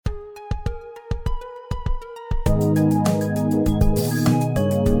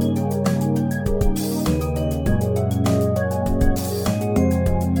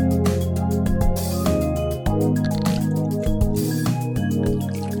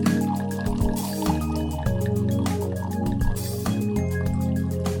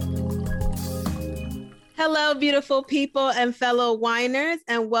Hello, beautiful people and fellow winers,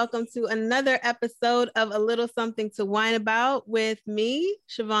 and welcome to another episode of A Little Something to Wine About with me,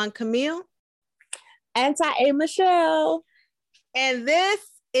 Siobhan Camille. And A. Michelle. And this,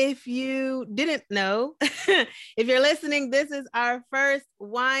 if you didn't know, if you're listening, this is our first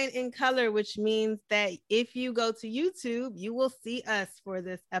Wine in Color, which means that if you go to YouTube, you will see us for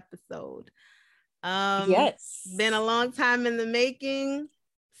this episode. Yes. Been a long time in the making.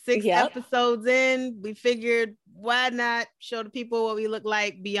 6 episodes in, we figured why not show the people what we look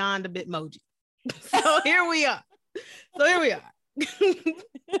like beyond a Bitmoji. So here we are.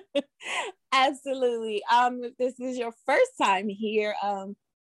 Absolutely. If this is your first time here,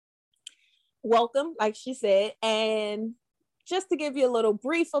 welcome, like she said. And just to give you a little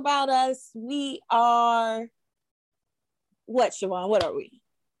brief about us, we are what, Siobhan? What are we?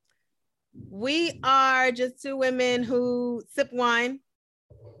 We are just two women who sip wine.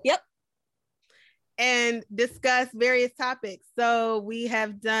 Yep. And discuss various topics. So we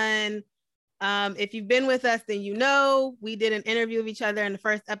have done, if you've been with us, then you know, we did an interview of each other in the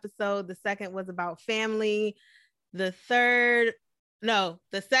first episode. The second was about family. The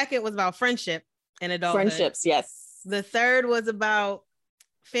second was about friendship and adulthood. Friendships, yes. The third was about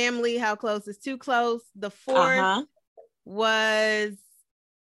family, how close is too close. The fourth was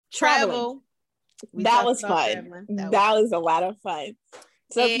travel. That was fun. That was a lot of fun.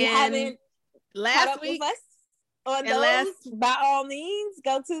 So if you haven't caught up with us on those, by all means,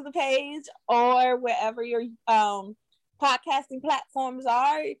 go to the page or wherever your podcasting platforms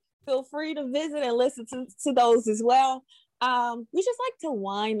are. Feel free to visit and listen to those as well. We just like to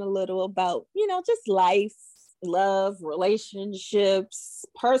whine a little about, just life, love, relationships,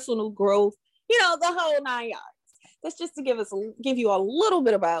 personal growth, the whole 9 yards. That's just to give you a little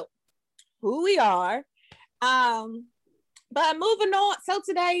bit about who we are. But moving on, so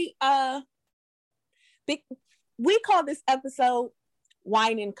today, we call this episode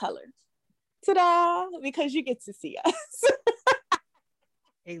Wine in Color. Ta-da! Because you get to see us.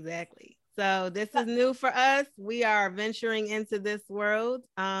 Exactly. So this is new for us. We are venturing into this world.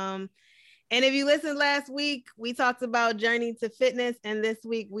 And if you listened last week, we talked about journey to fitness. And this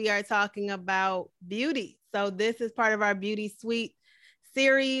week we are talking about beauty. So this is part of our Beauty Suite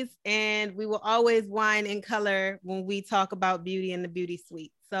series, and we will always wine in color when we talk about beauty in the Beauty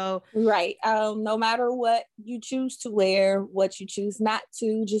Suite. So right, no matter what you choose to wear, what you choose not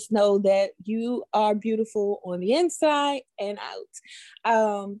to, just know that you are beautiful on the inside and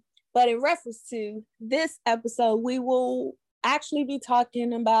out. But in reference to this episode, we will actually be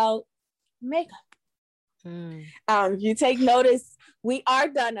talking about makeup. You take notice, we are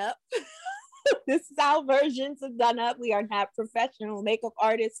done up. This is our versions of done up. We are not professional makeup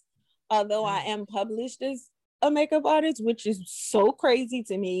artists, although I am published as a makeup artist, which is so crazy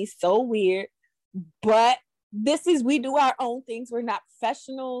to me, so weird. But we do our own things. We're not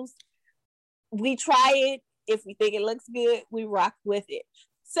professionals. We try it. If we think it looks good, we rock with it.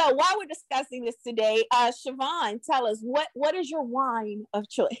 So while we're discussing this today, Siobhan, tell us what is your wine of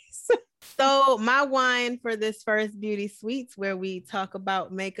choice? So my wine for this first Beauty Suites, where we talk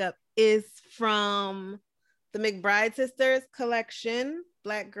about makeup, is from the McBride Sisters collection,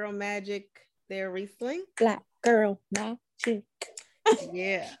 Black Girl Magic, their Riesling. Black Girl Magic.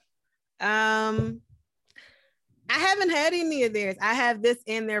 Yeah. I haven't had any of theirs. I have this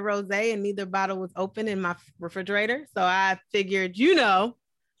and their rosé, and neither bottle was open in my refrigerator. So I figured,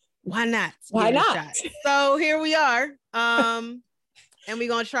 why not? Why not? So here we are. And we're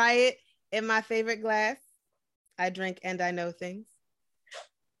going to try it in my favorite glass. I drink and I know things.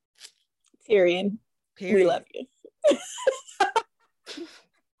 Period. We love you.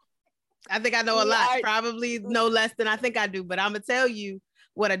 I think I know a lot. Probably no less than I think I do, but I'm going to tell you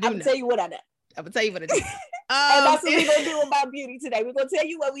what I do. I'm going to tell you what I know. I'm going to tell you what I do. And that's what we're going to do about beauty today. We're going to tell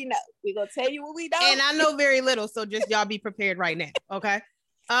you what we know. We're going to tell you what we know. And I know very little, so just y'all be prepared right now, okay?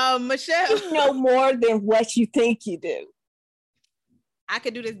 Michelle. You know more than what you think you do. I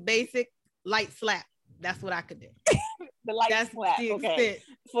could do this basic light slap. That's what I could do. The light slap. Okay.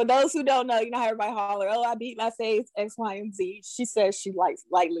 For those who don't know, how everybody holler, "Oh, I beat my face, X, Y, and Z." She says she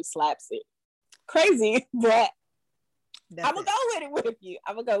lightly slaps it. Crazy, but I'm gonna go with you.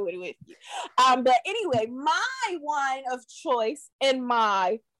 But anyway, my wine of choice in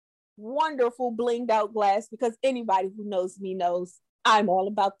my wonderful blinged out glass, because anybody who knows me knows I'm all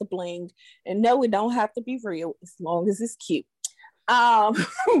about the bling. And no, it don't have to be real as long as it's cute.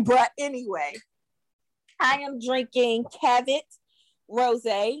 But anyway, I am drinking Cavit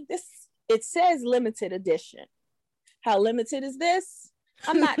Rosé. This, it says limited edition. How limited is this?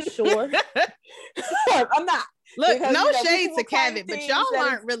 I'm not sure. I'm not. Look, because, no you know, shade to people claim Cavit, but things y'all that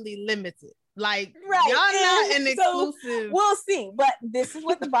aren't really limited. Like, right. y'all not an So exclusive. we'll see. But this is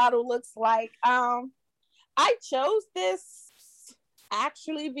what the bottle looks like. I chose this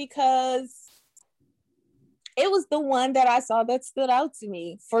actually because it was the one that I saw that stood out to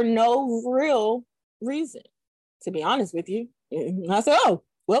me for no real reason, to be honest with you. And I said, oh,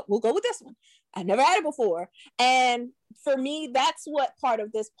 well, we'll go with this one. I never had it before. And for me, that's what part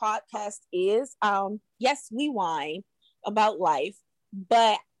of this podcast is. Yes, we whine about life,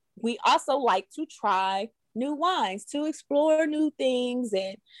 but we also like to try new wines, to explore new things.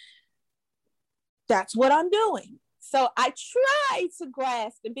 And that's what I'm doing. So I try to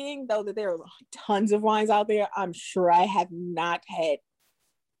grasp, and being though that there are tons of wines out there, I'm sure I have not had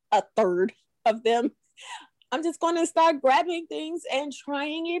a third of them. I'm just going to start grabbing things and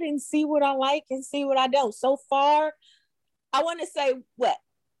trying it and see what I like and see what I don't. So far, I want to say what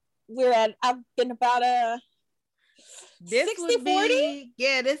we're at. I've been about a this 60-40.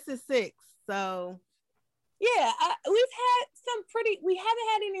 Yeah, this is 6. So yeah, we haven't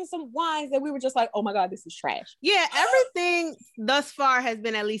had any some wines that we were just like, oh my God, this is trash. Yeah, everything thus far has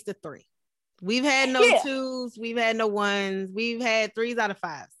been at least a 3. We've had no 2s, we've had no 1s, we've had 3s out of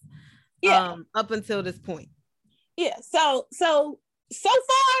 5s. Yeah. Up until this point. Yeah. So far,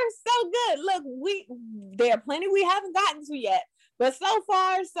 so good. Look, there are plenty we haven't gotten to yet, but so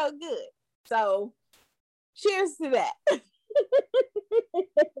far, so good. So cheers to that.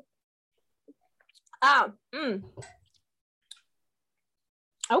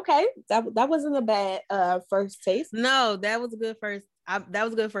 Okay, that wasn't a bad first taste. No, that was a good first. That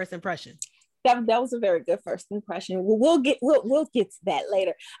was a good first impression. That was a very good first impression. We'll get to that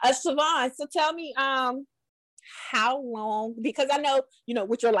later. Siobhan, so tell me, how long? Because I know,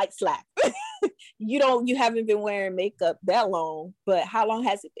 with your light slap, you haven't been wearing makeup that long, but how long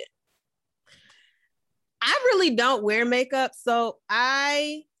has it been? I really don't wear makeup, so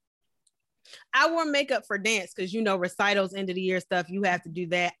I wore makeup for dance because recitals, end of the year stuff, you have to do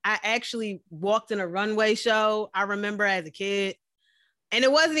that. I actually walked in a runway show, I remember as a kid, and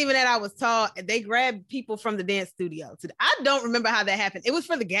it wasn't even that I was tall. They grabbed people from the dance studio. I don't remember how that happened. It was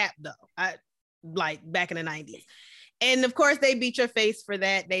for the Gap though, like back in the 90s, and of course they beat your face for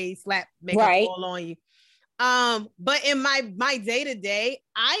that. They slap makeup all on you. But in my day-to-day,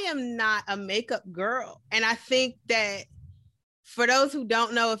 I am not a makeup girl, and I think that for those who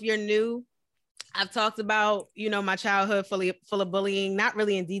don't know, if you're new, I've talked about, my childhood full of bullying, not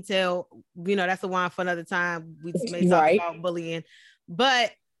really in detail. That's a wine for another time. We may talk about bullying,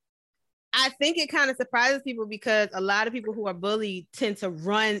 but I think it kind of surprises people because a lot of people who are bullied tend to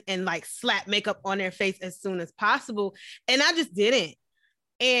run and like slap makeup on their face as soon as possible. And I just didn't.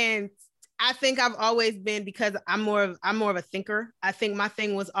 And I think I've always been, because I'm more of a thinker. I think my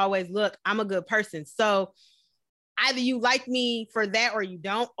thing was always, look, I'm a good person. So either you like me for that or you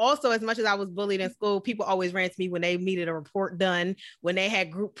don't. Also, as much as I was bullied in school, people always ran to me when they needed a report done, when they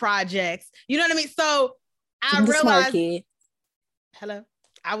had group projects. You know what I mean? So I realized, hello,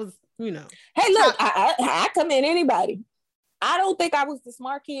 I was, Hey, look, I commend anybody. I don't think I was the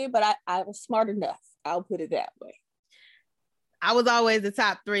smart kid, but I was smart enough. I'll put it that way. I was always the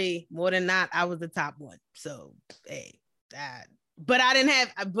top 3. More than not, I was the top 1. So, hey, but I didn't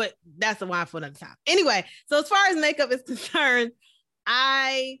have, but that's a wine for another time. Anyway, so as far as makeup is concerned,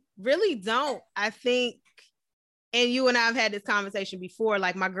 I really don't. I think, and you and I have had this conversation before,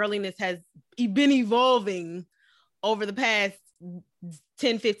 like my girliness has been evolving over the past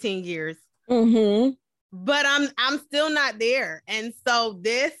 10, 15 years. Mm-hmm. But I'm still not there. And so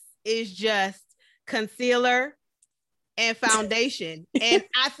this is just concealer and foundation. And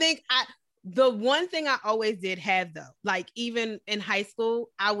I think the one thing I always did have though, like even in high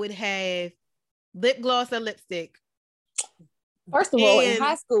school, I would have lip gloss or lipstick. First of all, in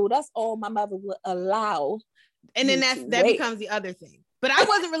high school, that's all my mother would allow. And then that becomes the other thing. But I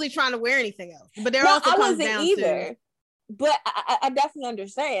wasn't really trying to wear anything else. But there also comes down to. But I definitely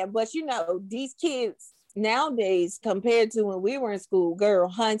understand. But these kids nowadays, compared to when we were in school,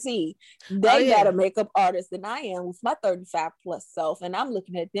 girl, hunty, they got a makeup artist than I am with my 35 plus self. And I'm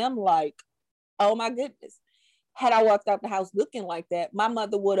looking at them like, oh my goodness. Had I walked out the house looking like that, my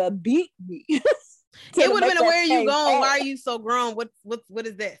mother would have beat me. It would have been where are you going? Why are you so grown? What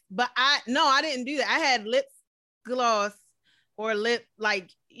is this? But I didn't do that. I had lip gloss or lip, like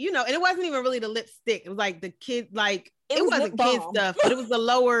and it wasn't even really the lipstick. It was like the kid, like it was wasn't kid stuff, but it was the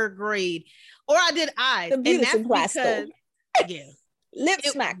lower grade. Or I did eyes. The beauty supply store. Yeah. Lip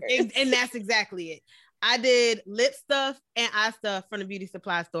smackers. And that's exactly it. I did lip stuff and eye stuff from the beauty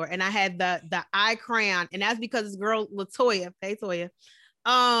supply store. And I had the eye crayon. And that's because this girl, Latoya, hey Toya,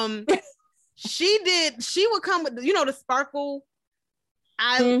 she would come with, the sparkle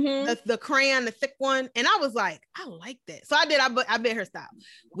the crayon, the thick one. And I was like, I like that. So I bit her style.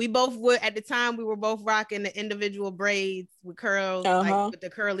 We both at the time, we were both rocking the individual braids with curls, like with the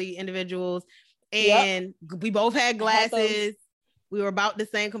curly individuals. And we both had glasses. We were about the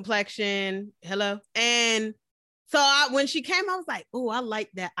same complexion. Hello. And so when she came, I was like, oh, I like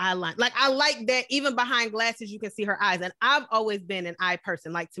that eyeline. Like, I like that even behind glasses, you can see her eyes. And I've always been an eye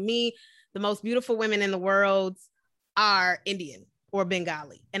person. Like, to me, the most beautiful women in the world are Indian or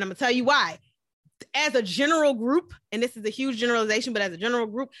Bengali. And I'm gonna tell you why. As a general group, and this is a huge generalization, but as a general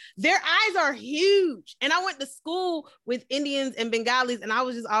group, their eyes are huge. And I went to school with Indians and Bengalis, and I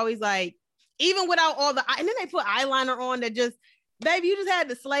was just always like, even without all the, and then they put eyeliner on that just, baby, you just had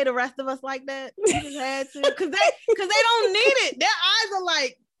to slay the rest of us like that. You just had to, because they don't need it. Their eyes are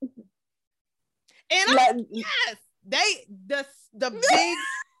like, and the big,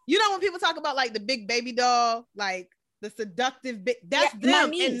 when people talk about like the big baby doll, like the seductive big, that's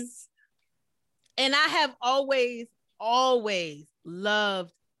them. And I have always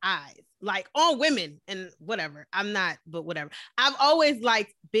loved eyes, like on women and whatever. I'm not, but whatever. I've always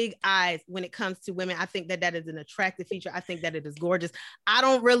liked big eyes when it comes to women. I think that is an attractive feature. I think that it is gorgeous. I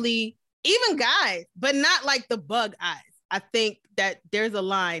don't really, even guys, but not like the bug eyes. I think that there's a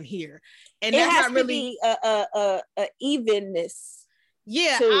line here, and that's not really a evenness.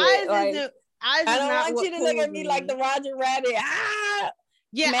 Yeah, eyes I don't want you to look at me like the Roger Rabbit.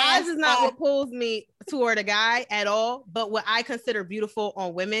 Yeah, eyes is not what pulls me toward a guy at all. But what I consider beautiful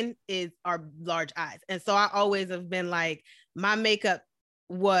on women are large eyes. And so I always have been like, my makeup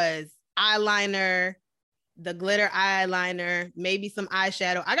was eyeliner, the glitter eyeliner, maybe some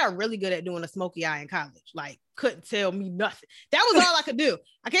eyeshadow. I got really good at doing a smoky eye in college. Like, couldn't tell me nothing. That was all I could do.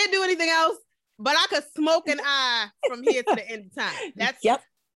 I can't do anything else, but I could smoke an eye from here to the end of time. That's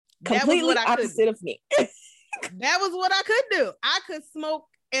completely opposite of me. That was what I could do. I could smoke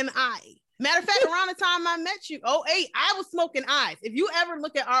an eye. Matter of fact, around the time I met you, 2008, I was smoking eyes. If you ever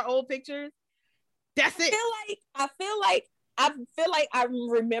look at our old pictures, that's it. I feel like I'm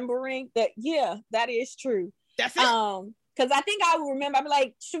remembering that. Yeah, that is true. That's it. Because I think I will remember. I'll be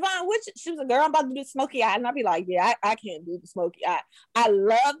like, Siobhan, she was a girl, I'm about to do the smoky eye. And I'll be like, yeah, I can't do the smoky eye. I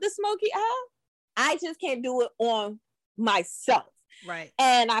love the smoky eye. I just can't do it on myself. Right.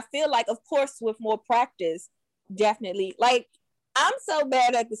 And I feel like, of course, with more practice, definitely, like, I'm so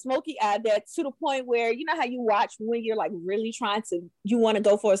bad at the smoky eye that to the point where, you know how you watch when you're like really you want to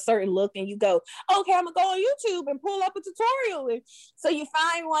go for a certain look and you go, okay, I'm gonna go on YouTube and pull up a tutorial. And so you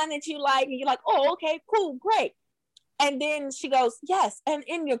find one that you like and you're like, oh, okay, cool, great. And then she goes, yes. And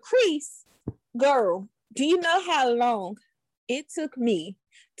in your crease, girl, do you know how long it took me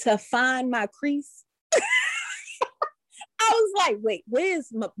to find my crease? I was like, wait,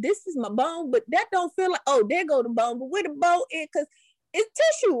 this is my bone, but that don't feel like, oh, there go the bone, but where the bone is, because it's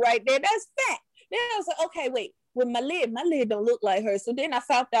tissue right there, that's fat. Then I was like, okay, wait, with my lid don't look like her. So then I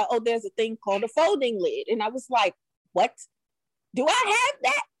found out, oh, there's a thing called a folding lid. And I was like, what? Do I have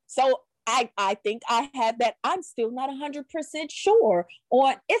that? So I think I have that. I'm still not 100% sure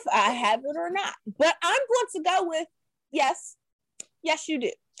on if I have it or not, but I'm going to go with yes, you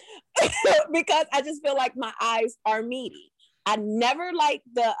do. Because I just feel like my eyes are meaty. I never like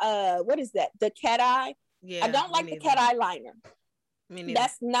the what is that? The cat eye. Yeah, I don't like the cat eye liner. Me neither.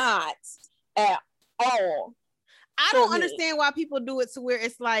 That's not at all. I don't understand why people do it to where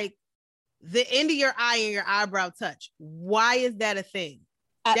it's like the end of your eye and your eyebrow touch. Why is that a thing?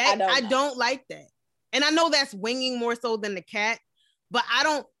 I don't like that. And I know that's winging more so than the cat, but I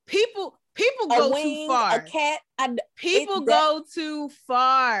don't. People go too far. A cat. People go too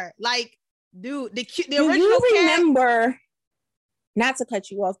far. Like, dude, the do original you remember? Cat, not to cut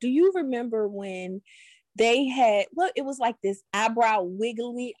you off. Do you remember when they had? Well, it was like this eyebrow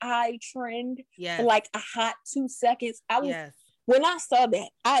wiggly eye trend for like a hot 2 seconds. When I saw that,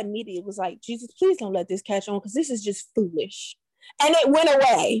 I immediately was like, Jesus, please don't let this catch on because this is just foolish. And it went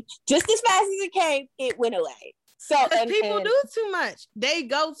away just as fast as it came. It went away. So people do too much. They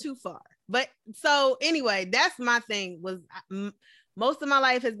go too far. But so anyway, that's my thing. Was most of my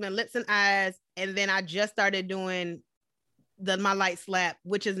life has been lips and eyes, and then I just started doing my light slap,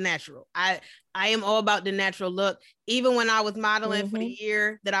 which is natural. I am all about the natural look. Even when I was modeling for the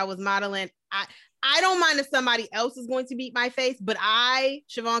year that I was modeling, I don't mind if somebody else is going to beat my face, but I,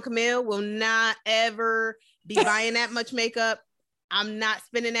 Siobhan Camille, will not ever be buying that much makeup. I'm not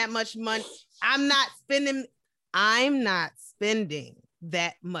spending that much money. I'm not spending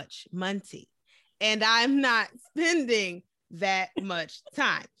that much money. And I'm not spending that much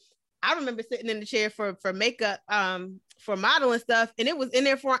time. I remember sitting in the chair for makeup, for modeling stuff, and it was in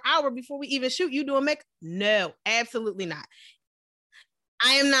there for an hour before we even shoot. You doing makeup? No, absolutely not.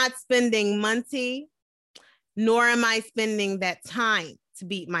 I am not spending money, nor am I spending that time to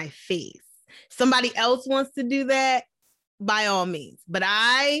beat my face. Somebody else wants to do that, by all means. But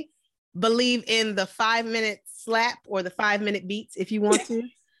I believe in the 5-minute slap or the 5-minute beats if you want to.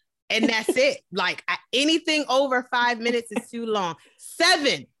 And that's it. Like anything over 5 minutes is too long.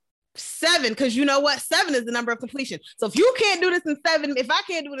 7, because you know what? 7 is the number of completion. So if you can't do this in 7, if I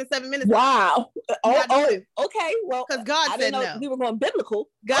can't do it in 7 minutes, wow. Okay. Well, because God said no. We were going biblical.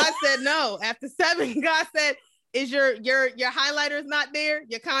 God said no. After 7, God said, "Is your highlighter's not there?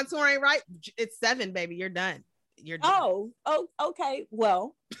 Your contour ain't right. It's 7, baby. You're done. You're done." Oh, okay.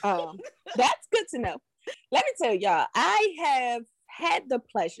 Well, that's good to know. Let me tell y'all, I have had the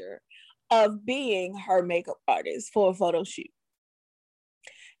pleasure of being her makeup artist for a photo shoot.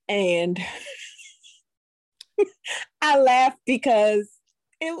 And I laughed because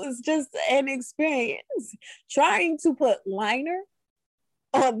it was just an experience. Trying to put liner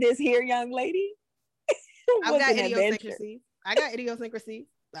on this here young lady. I got idiosyncrasies.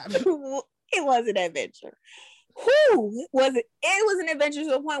 It was an adventure. It was an adventure to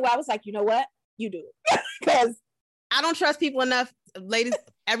the point where I was like, you know what? You do it. Because I don't trust people enough, ladies,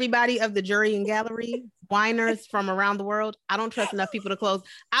 everybody of the jury and gallery, whiners from around the world. I don't trust enough people to close.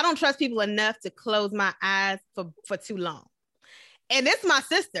 I don't trust people enough to close my eyes for too long. And it's my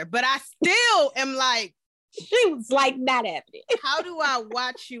sister, but I still am like, she was like not happening. How do I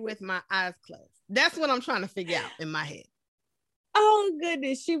watch you with my eyes closed? That's what I'm trying to figure out in my head. Oh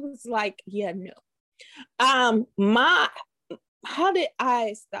goodness. She was like, yeah, no. How did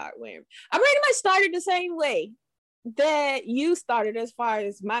I start wearing? I pretty much started the same way that you started as far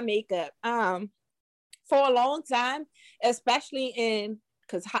as my makeup. For a long time, especially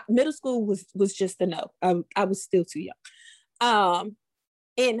because middle school was just a no. I was still too young.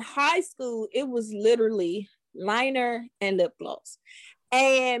 In high school, it was literally liner and lip gloss.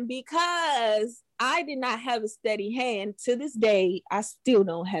 And because I did not have a steady hand, to this day, I still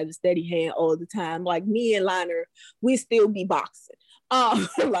don't have a steady hand all the time. Like me and liner, we still be boxing.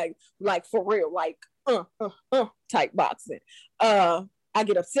 Like for real, like type boxing. I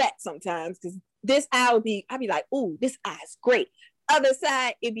get upset sometimes because this eye I'd be like, ooh, this eye's great. Other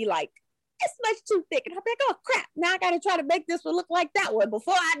side, it'd be like, it's much too thick. And I'm like, oh crap, now I gotta try to make this one look like that one.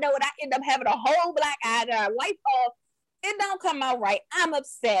 Before I know it, I end up having a whole black eye that I wipe off. It don't come out right. I'm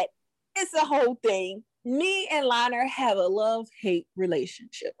upset. It's a whole thing. Me and liner have a love-hate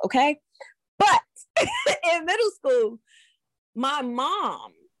relationship, okay? But in middle school, my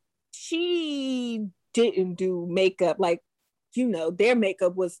mom, she didn't do makeup. Like, their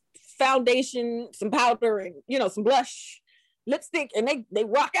makeup was foundation, some powder, and, some blush, lipstick, and they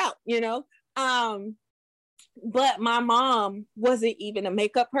rock out, But my mom wasn't even a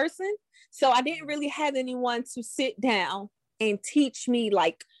makeup person. So I didn't really have anyone to sit down and teach me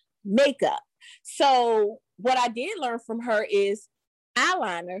like makeup. So what I did learn from her is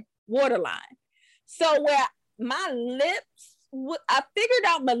eyeliner, waterline. So where my lips, I figured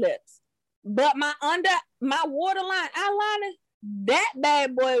out my lips, but my waterline eyeliner, that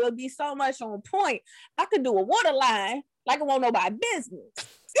bad boy would be so much on point. I could do a waterline like I won't nobody business.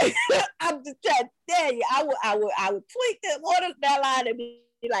 I'm just trying to tell you, I would tweak that line and be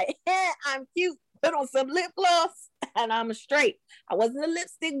like, hey, I'm cute. Put on some lip gloss and I'm straight. I wasn't a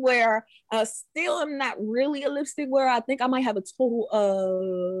lipstick wearer. Still am not really a lipstick wearer. I think I might have a total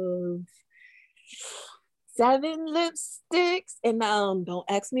of 7 lipsticks. And don't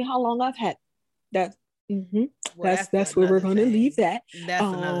ask me how long I've had that. Mm-hmm. Well, that's where we're going to leave that. That's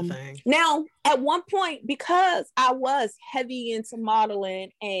another thing. Now, at one point, because I was heavy into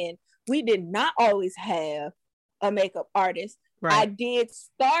modeling and we did not always have a makeup artist, right. I did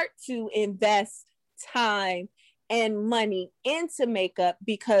start to invest time and money into makeup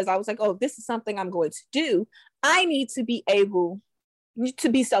because I was like, oh, this is something I'm going to do. I need to be able to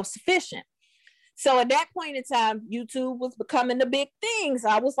be self-sufficient. So at that point in time, YouTube was becoming the big thing. So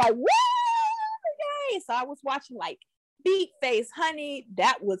I was like, woo! So I was watching like Beat Face, honey.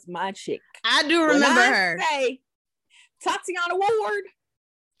 That was my chick. I do remember her. Tatiana Ward.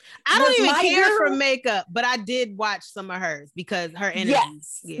 I don't even care for makeup, but I did watch some of hers because her energy.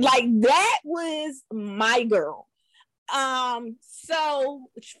 Yes, like that was my girl. So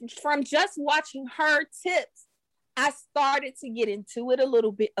from just watching her tips, I started to get into it a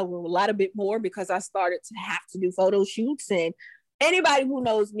lot bit more, because I started to have to do photo shoots. And anybody who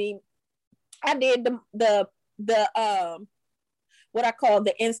knows me, I did the what I call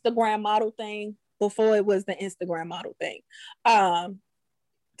the Instagram model thing before it was the Instagram model thing.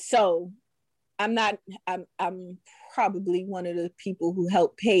 So I'm probably one of the people who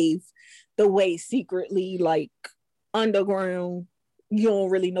helped pave the way secretly, like underground. You don't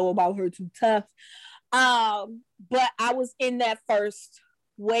really know about her too tough. But I was in that first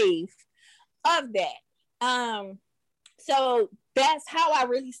wave of that. So that's how I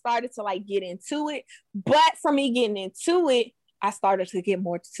really started to like get into it. But for me getting into it, I started to get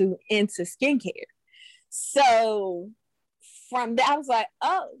more into skincare. So from that, I was like,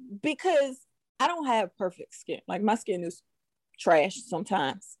 oh, because I don't have perfect skin. Like my skin is trash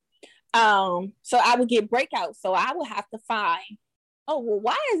sometimes. So I would get breakouts. So I would have to find, oh, well,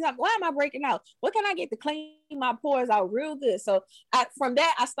 why am I breaking out? What can I get to clean my pores out real good? So from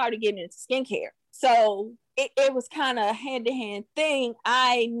that, I started getting into skincare. So it was kind of hand-to-hand thing.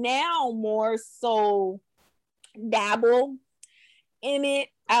 I now more so dabble in it.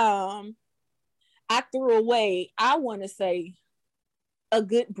 I threw away, I want to say, a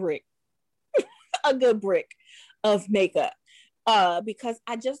good brick of makeup, because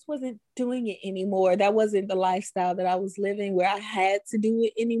I just wasn't doing it anymore. That wasn't the lifestyle that I was living, where I had to do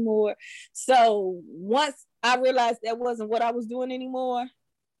it anymore. So once I realized that wasn't what I was doing anymore,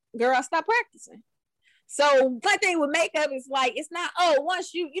 girl, I stopped practicing. So my thing with makeup is like, it's not, oh,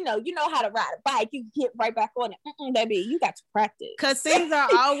 once you know how to ride a bike, you get right back on it. Baby, you got to practice. Because things are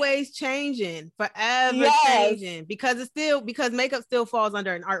always changing, forever changing. Because makeup still falls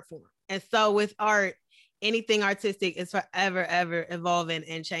under an art form. And so with art, anything artistic is forever, ever evolving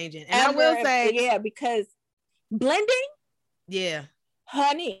and changing. And I will say, yeah, because blending, yeah,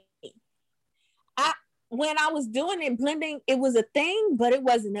 honey, when I was doing it, blending, it was a thing, but it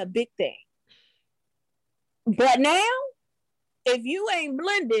wasn't a big thing. But now, if you ain't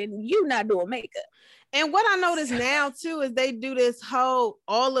blending, you not doing makeup. And what I notice now too is they do this whole,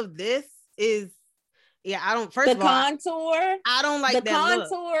 all of this is, yeah, I don't, first of all, contour. I don't like the that contour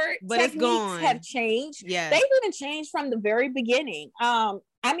look, but techniques it's gone. Have changed. Yeah, they've even changed from the very beginning. I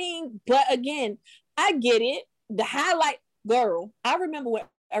mean, but again, I get it. The highlight, girl, I remember when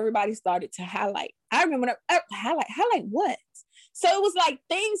everybody started to highlight. I remember highlight what? So it was like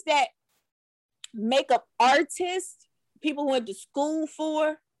things that makeup artists, people who went to school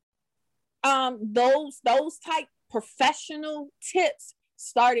for, those type professional tips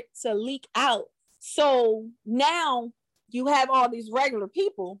started to leak out. So now you have all these regular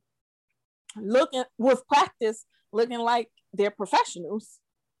people looking with practice, looking like they're professionals,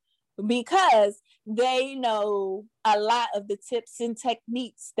 because they know a lot of the tips and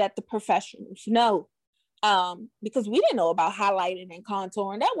techniques that the professionals know. Because we didn't know about highlighting and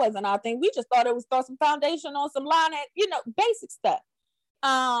contouring. That wasn't our thing. We just thought it was throw some foundation on some line, basic stuff.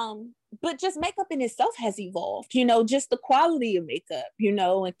 But just makeup in itself has evolved, just the quality of makeup,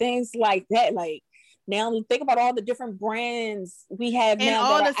 and things like that. Like now think about all the different brands we have and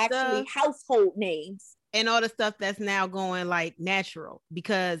now that are actually household names. And all the stuff that's now going like natural,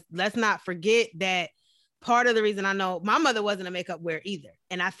 because let's not forget that part of the reason, I know my mother wasn't a makeup wearer either.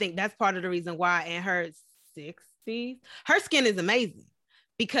 And I think that's part of the reason why in her 60s, her skin is amazing,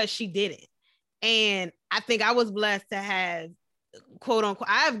 because she did it. And I think I was blessed to have, quote unquote,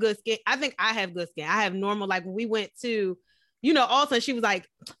 I have good skin. I think I have good skin. I have normal, like when we went to, also she was like,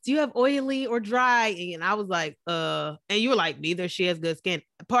 do you have oily or dry? And I was like, and you were like, neither. She has good skin.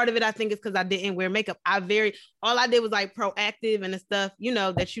 Part of it, I think, is because I didn't wear makeup. All I did was like Proactiv and the stuff,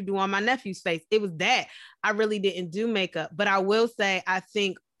 that you do on my nephew's face. It was that. I really didn't do makeup. But I will say, I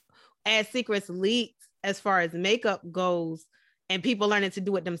think as secrets leaked, as far as makeup goes, and people learning to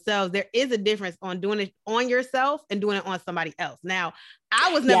do it themselves, there is a difference on doing it on yourself and doing it on somebody else. Now,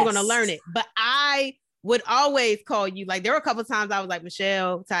 I was never going to learn it, but I would always call you. Like there were a couple of times I was like,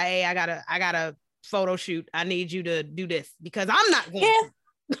 Michelle, Tae, I got a photo shoot. I need you to do this, because I'm not going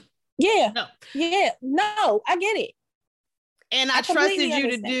to. Yeah. No. Yeah. No, I get it. And I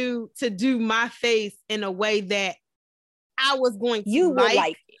trusted you to do my face in a way that I was going to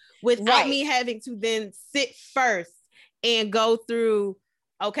like it, without me having to then sit first and go through,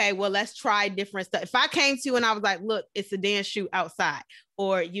 okay, well, let's try different stuff. If I came to you and I was like, look, it's a dance shoot outside,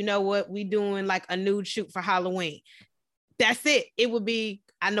 or you know what, we doing like a nude shoot for Halloween. That's it. It would be,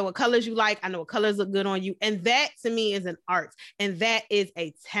 I know what colors you like. I know what colors look good on you. And that to me is an art. And that is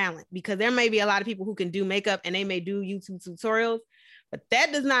a talent, because there may be a lot of people who can do makeup and they may do YouTube tutorials, but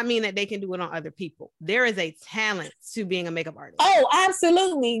that does not mean that they can do it on other people. There is a talent to being a makeup artist. Oh,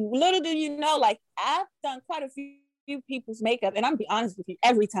 absolutely. Little do you know, like I've done quite a few people's makeup, and I'm be honest with you,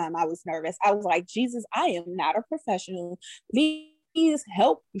 every time I was nervous, I was like, Jesus, I am not a professional. Please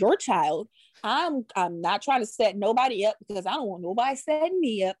help your child. I'm not trying to set nobody up because I don't want nobody setting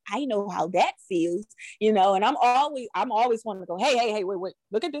me up. I know how that feels, and I'm always wanting to go, hey, wait,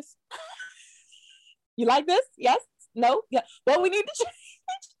 look at this. You like this? Yes? No? Yeah. Well, we need to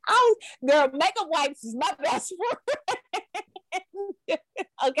change. Girl, makeup wipes is my best friend.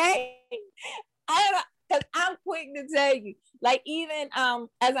 Okay? Because I'm quick to tell you, like, even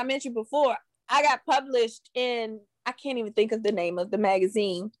as I mentioned before, I got published in, I can't even think of the name of the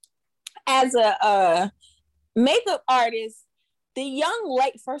magazine, as a makeup artist.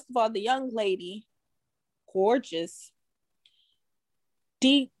 First of all, the young lady, gorgeous,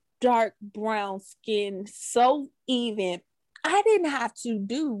 deep dark brown skin, so even. I didn't have to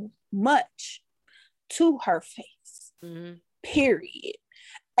do much to her face. Mm-hmm. Period.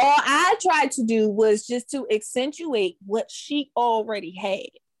 All I tried to do was just to accentuate what she already had.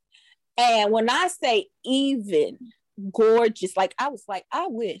 And when I say even, gorgeous, like I was like, I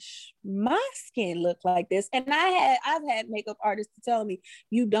wish my skin looked like this. And I've had makeup artists to tell me,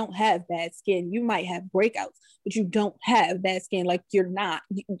 you don't have bad skin. You might have breakouts, but you don't have bad skin. Like, you're not,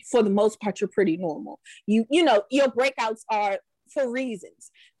 for the most part, you're pretty normal. You know, your breakouts are for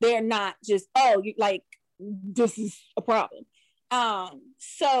reasons. They're not just, this is a problem.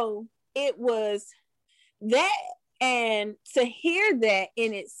 So it was that, and to hear that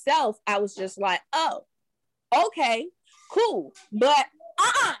in itself, I was just like, oh, okay, cool. But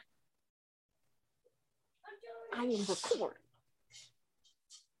I am recording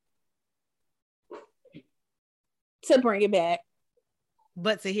to bring it back.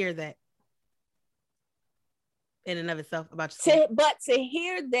 But to hear that in and of itself about yourself. But to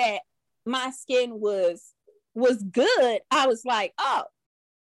hear that my skin was good, I was like, oh,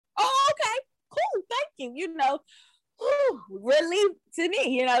 okay, cool, thank you. Relief to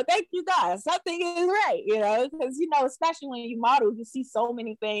me, thank you guys. Something is right, because, especially when you model, you see so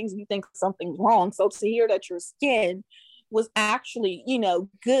many things, you think something's wrong. So to hear that your skin was actually,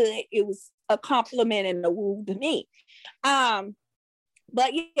 good, it was a compliment and a woo to me.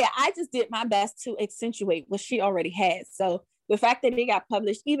 But yeah, I just did my best to accentuate what she already had. So the fact that it got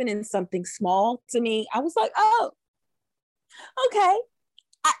published, even in something small, to me, I was like, oh, okay.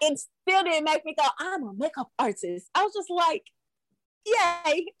 It still didn't make me go, I'm a makeup artist. I was just like,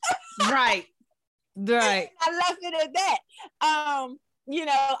 yay. Right. I left it at that.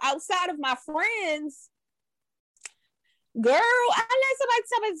 Outside of my friends, girl, let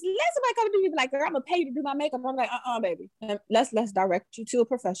somebody come to me and be like, girl, I'm gonna pay you to do my makeup. I'm like, baby. Let's direct you to a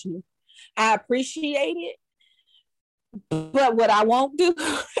professional. I appreciate it. But what I won't do,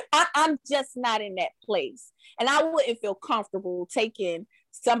 I'm just not in that place. And I wouldn't feel comfortable taking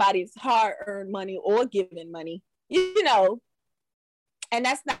somebody's hard-earned money or giving money, and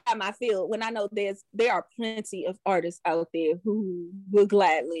that's not my field, when I know there are plenty of artists out there who will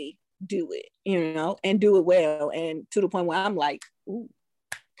gladly do it, and do it well, and to the point where I'm like, ooh,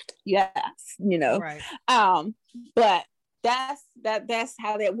 yes, right. But that's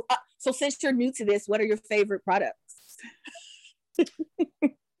how that. So since you're new to this, what are your favorite products?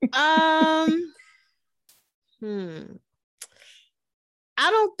 I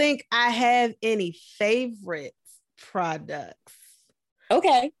don't think I have any favorite products.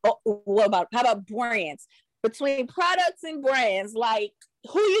 Okay. How about brands? Between products and brands, like,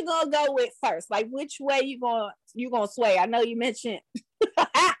 who you gonna go with first? Like, which way you gonna sway? I know you mentioned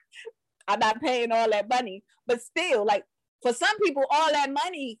I'm not paying all that money, but still, like, for some people, all that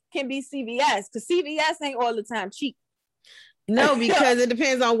money can be CVS, because CVS ain't all the time cheap. No, because it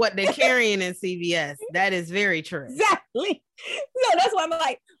depends on what they're carrying in CVS. That is very true. Exactly. So that's why I'm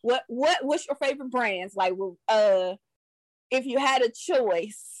like, what's your favorite brands? Like, if you had a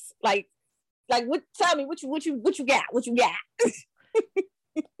choice, like, tell me what you got? What you got?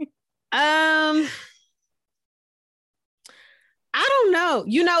 I don't know.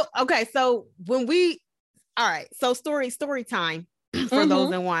 Okay, so so story time for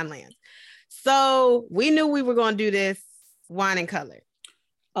those in Wineland. So we knew we were going to do this wine and color.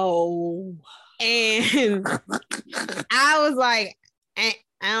 Oh. And I was like, I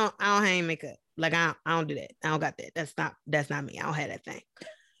don't hang makeup. Like, I don't do that. I don't got that. That's not me. I don't have that thing.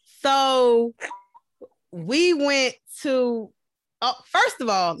 So we went to, first of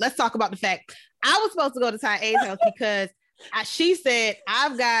all, let's talk about the fact I was supposed to go to Ty A's house because she said,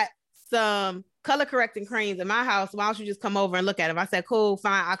 I've got some color correcting creams in my house. Why don't you just come over and look at them? I said, cool,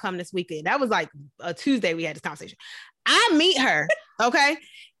 fine. I'll come this weekend. That was like a Tuesday we had this conversation. I meet her Okay.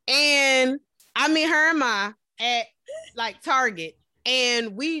 And I meet her and Ma at like Target.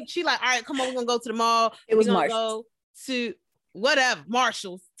 And she like, all right, come on, we're gonna go to the mall. It was we're gonna Marshalls. go to whatever,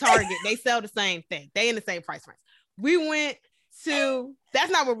 Marshalls, Target. They sell the same thing. They in the same price range. We went to,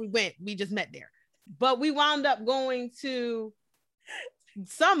 that's not where we went. We just met there. But we wound up going to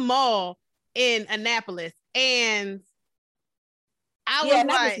some mall in Annapolis. And I was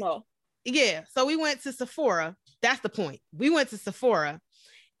like, mall. Yeah. So we went to Sephora. That's the point. We went to Sephora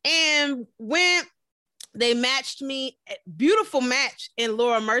and they matched me, beautiful match in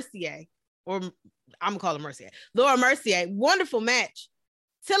Laura Mercier, or I'm gonna call her Mercier. Laura Mercier, wonderful match.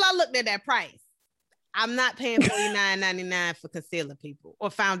 Till I looked at that price. I'm not paying $49.99 for concealer, people, or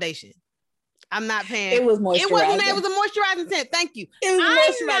foundation. I'm not paying. It was moisturizing. It wasn't. It was a moisturizing tint. Thank you. I'm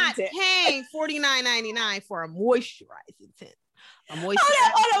not paying $49.99 for a moisturizing tint. A moisturizing.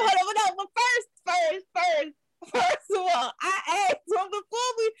 Hold on. But first of all, I asked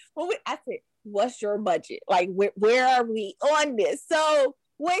before we I said, what's your budget? Like, where are we on this? So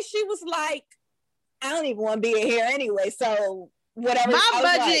when she was like, I don't even want to be in here anyway, so whatever. My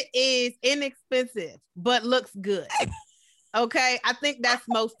budget is inexpensive, but looks good. Okay, I think that's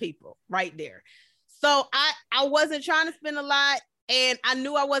most people right there. So I wasn't trying to spend a lot, and I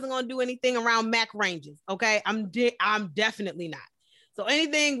knew I wasn't going to do anything around MAC ranges. Okay, I'm definitely not. So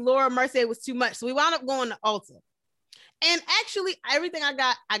anything Laura Mercier was too much. So we wound up going to Ulta. And actually, everything I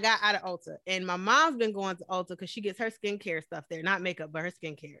got out of Ulta. And my mom's been going to Ulta because she gets her skincare stuff there. Not makeup, but her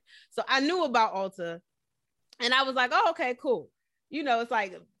skincare. So I knew about Ulta. And I was like, oh, okay, cool. You know, it's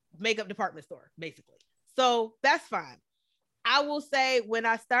like a makeup department store, basically. So that's fine. I will say when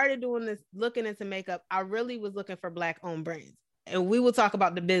I started doing this, looking into makeup, I really was looking for Black-owned brands. And we will talk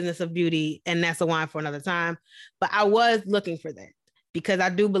about the business of beauty and that's a wine for another time. But I was looking for that, because I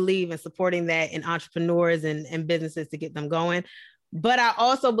do believe in supporting that in entrepreneurs and businesses to get them going. But I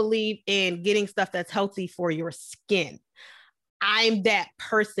also believe in getting stuff that's healthy for your skin. I'm that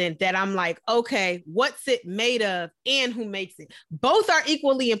person that I'm like, okay, what's it made of and who makes it? Both are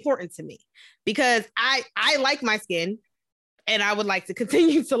equally important to me because I like my skin and I would like to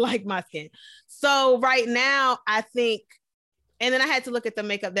continue to like my skin. So right now, I think, and then I had to look at the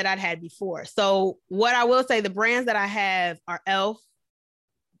makeup that I'd had before. So what I will say, the brands that I have are e.l.f.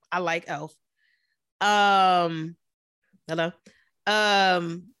 I like e.l.f. Hello.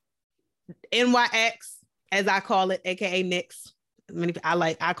 NYX, as I call it, aka NYX.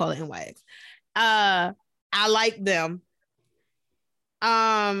 I call it NYX. I like them.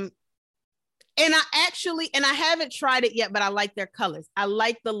 And I haven't tried it yet, but I like their colors. I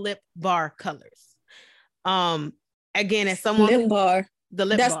like the lip bar colors. Again, as someone lip bar. The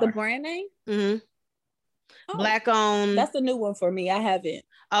lip That's bar. the brand name? Mm-hmm. Oh, Black-owned. That's a new one for me. I haven't.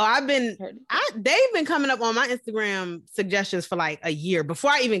 Oh, they've been coming up on my Instagram suggestions for like a year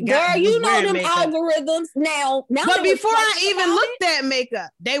before I even got. Girl, you know them makeup. Algorithms now. But before I even looked at makeup,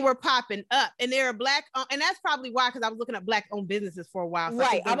 they were popping up, and they're Black, and that's probably why, because I was looking at Black-owned businesses for a while. So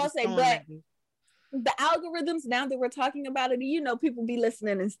right, I'm gonna say Black. The algorithms now that we're talking about it, you know, people be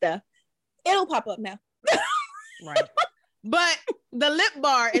listening and stuff. It'll pop up now. Right. But the Lip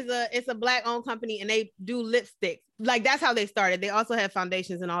Bar it's a Black-owned company, and they do lipsticks. Like that's how they started. They also have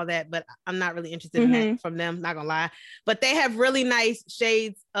foundations and all that, but I'm not really interested in that from them, not gonna lie. But they have really nice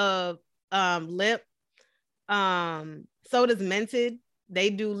shades of lip. So does Mented.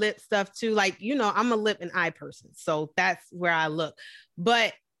 They do lip stuff too. Like, you know, I'm a lip and eye person, so that's where I look.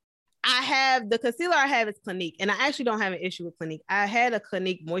 But I have the concealer I have is Clinique, and I actually don't have an issue with Clinique. I had a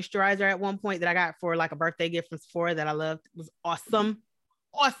Clinique moisturizer at one point that I got for like a birthday gift from Sephora that I loved. It was awesome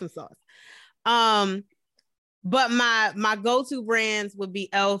sauce. But my go-to brands would be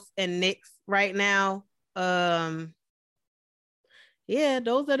e.l.f. and NYX right now. Yeah,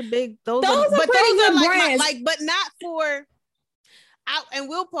 those are the big. Those are like brands. But not for.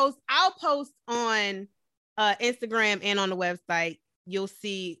 I'll post on Instagram and on the website. You'll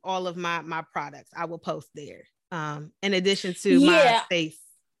see all of my products. I will post there. In addition to my face,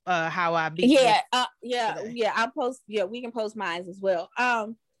 how I be. I'll post. Yeah, we can post mine as well. But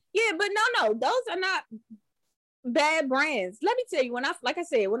no, those are not bad brands. Let me tell you, when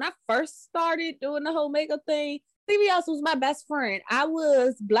I first started doing the whole makeup thing, CVS was my best friend. I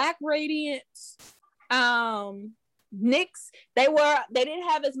was Black Radiance, NYX. They didn't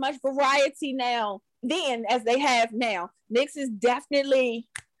have as much variety then as they have now. NYX is definitely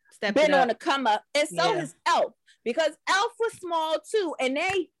been on the come up, and so has e.l.f. because e.l.f. was small too, and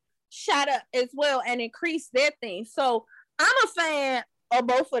they shot up as well and increased their thing. So I'm a fan of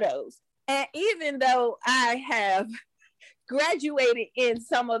both of those. And even though I have graduated in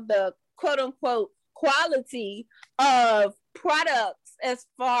some of the quote unquote quality of product as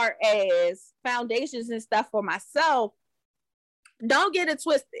far as foundations and stuff for myself, don't get it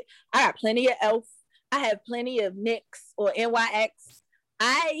twisted. I got plenty of e.l.f. I have plenty of NYX or NYX.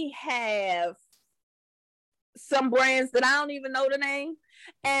 I have some brands that I don't even know the name.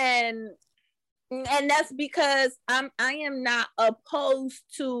 And that's because I am not opposed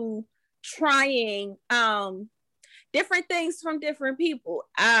to trying different things from different people.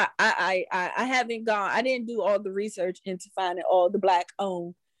 I haven't gone, I didn't do all the research into finding all the Black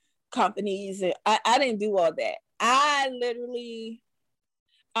owned companies. I didn't do all that. I literally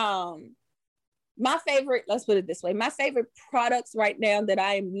my favorite, let's put it this way, my favorite products right now that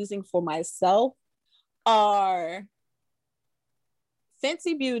I am using for myself are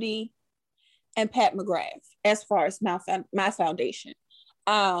Fenty Beauty and Pat McGrath as far as my foundation.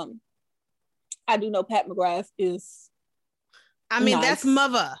 I do know Pat McGrath is, I mean, nice. That's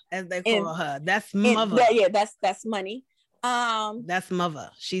mother, as they call her. That's mother. That's money. That's mother.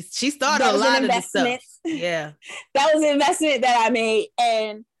 She started a lot of the stuff. Yeah. That was an investment that I made.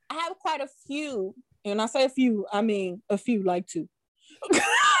 And I have quite a few. And when I say a few, I mean a few, like two.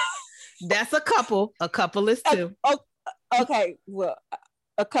 That's a couple. A couple is two. Okay, well,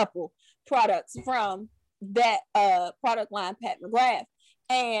 a couple products from that product line, Pat McGrath.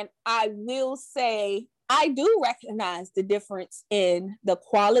 And I will say, I do recognize the difference in the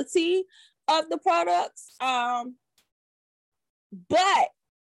quality of the products. But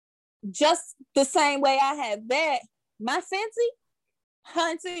just the same way I have that, my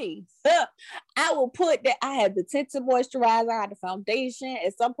Hunty, I will put that. I had the tinted moisturizer, I had the foundation.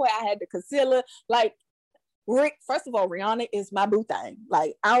 At some point, I had the concealer. Like, first of all, Rihanna is my boo thing.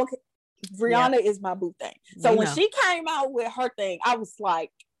 Like, Rihanna is my boo thing. So when she came out with her thing, I was like,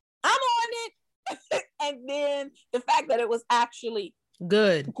 I'm on it. And then the fact that it was actually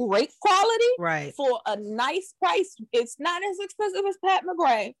good, great quality, right, for a nice price. It's not as expensive as Pat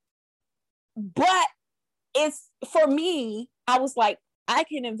McGrath, but it's, for me, I was like, I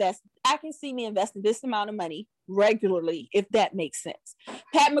can see me investing this amount of money regularly, if that makes sense.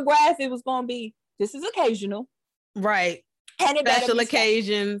 Pat McGrath, it was going to be, this is occasional, right, and special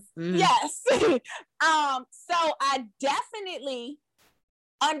occasions. Yes. So I definitely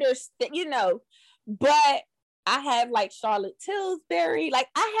understand, but I have like Charlotte Tilbury, like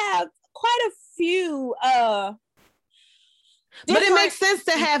I have quite a few but it makes sense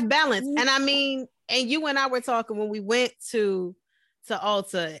to have balance. And I mean, and you and I were talking when we went to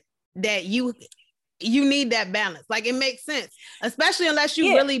Ulta that you need that balance. Like, it makes sense, especially unless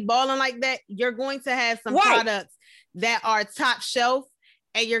you really balling like that. You're going to have some products that are top shelf,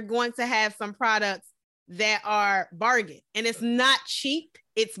 and you're going to have some products that are bargain, and it's not cheap,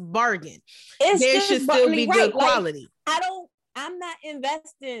 it's bargain. There should still be good quality. Like, I'm not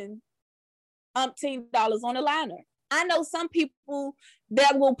investing $10 on a liner. I know some people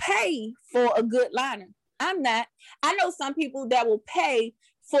that will pay for a good liner. I'm not. I know some people that will pay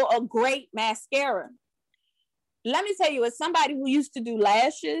for a great mascara. Let me tell you, as somebody who used to do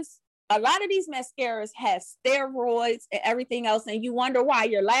lashes, a lot of these mascaras have steroids and everything else, and you wonder why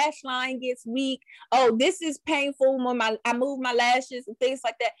your lash line gets weak. Oh, this is painful when I move my lashes and things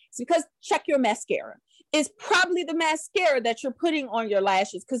like that. It's because, check your mascara. It's probably the mascara that you're putting on your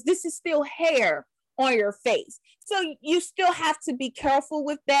lashes, because this is still hair on your face. So you still have to be careful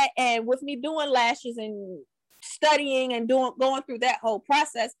with that. And with me doing lashes and studying and going through that whole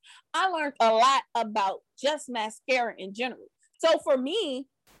process, I learned a lot about just mascara in general. So for me,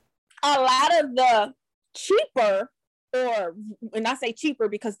 a lot of the cheaper, and I say cheaper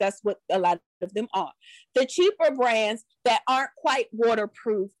because that's what a lot of them are, the cheaper brands that aren't quite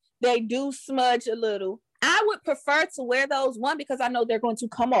waterproof, they do smudge a little. I would prefer to wear those, one, because I know they're going to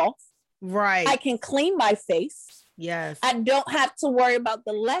come off. Right. I can clean my face. Yes. I don't have to worry about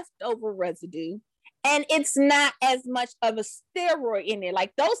the leftover residue. And it's not as much of a steroid in there.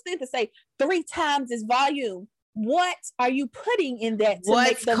 Like, those things to say 3 times its volume. What are you putting in that?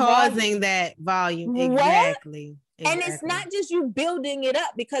 What's causing that volume? Exactly. And it's not just you building it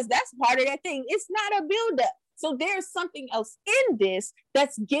up, because that's part of that thing. It's not a buildup. So there's something else in this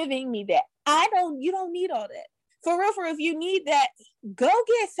that's giving me that. You don't need all that. For real, if you need that, go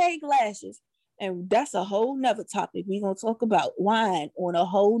get fake lashes. And that's a whole nother topic. We're going to talk about wine on a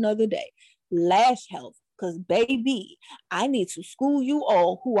whole nother day. Lash health. Because, baby, I need to school you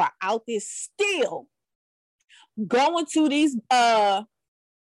all who are out there still going to these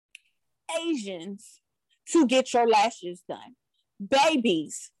Asians to get your lashes done.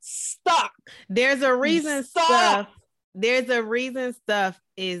 Babies, stop. There's a reason stuff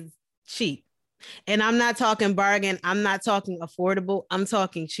is cheap. And I'm not talking bargain. I'm not talking affordable. I'm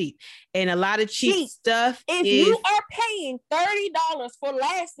talking cheap. And a lot of cheap stuff. If you are paying $30 for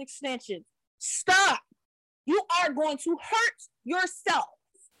lash extensions, stop. You are going to hurt yourself.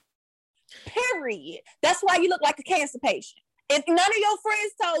 Period. That's why you look like a cancer patient. If none of your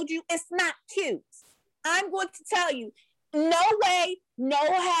friends told you, it's not cute. I'm going to tell you, no way, no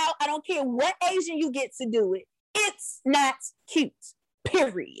how. I don't care what Asian you get to do it. It's not cute.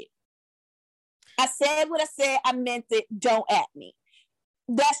 Period. I said what I said. I meant it. Don't at me.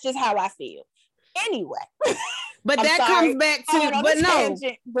 That's just how I feel. Anyway. But that comes back to, but no.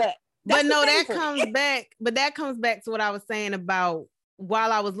 Tangent, but no, that comes back. But that comes back to what I was saying about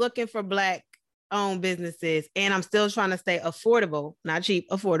while I was looking for Black owned businesses and I'm still trying to stay affordable, not cheap,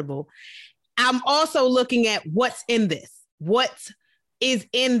 affordable. I'm also looking at what's in this. What is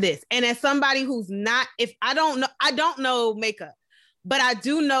in this? And as somebody who's not, if I don't know makeup, but I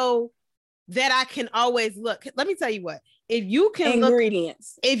do know that I can always look. Let me tell you what, if you can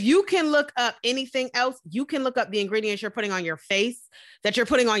ingredients, if you can look up anything else, you can look up the ingredients you're putting on your face, that you're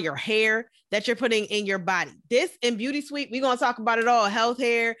putting on your hair, that you're putting in your body. This in Beauty Suite, we're going to talk about it all. Health,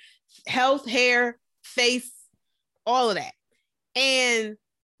 hair, face, all of that. And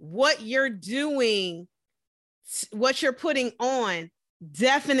what you're doing, what you're putting on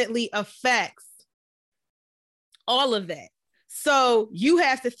definitely affects all of that. So you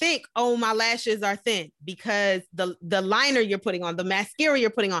have to think, oh, my lashes are thin because the liner you're putting on, the mascara you're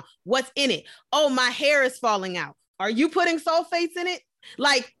putting on, what's in it? Oh, my hair is falling out. Are you putting sulfates in it?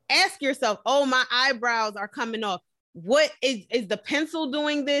 Like, ask yourself, oh, my eyebrows are coming off. What is the pencil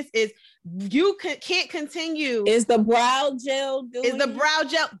doing this? Is you can't continue. Is the brow gel doing? Is the brow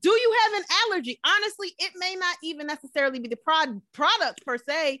gel? Do you have an allergy? Honestly, it may not even necessarily be the product per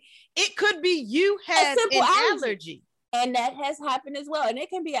se. It could be you have an allergy. And that has happened as well. And it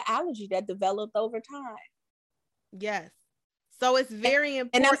can be an allergy that developed over time. Yes. So it's very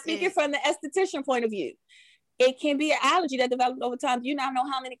important. And I'm speaking from the esthetician point of view. It can be an allergy that developed over time. You not know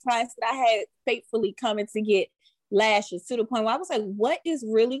how many clients that I had faithfully coming to get lashes to the point where I was like, what is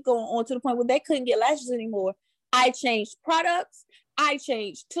really going on, to the point where they couldn't get lashes anymore? I changed products. I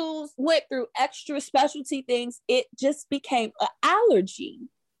changed tools, went through extra specialty things. It just became an allergy.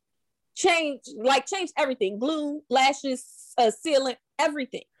 Changed everything. Glue, lashes, sealant,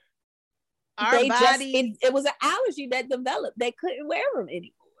 everything. It was an allergy that developed. They couldn't wear them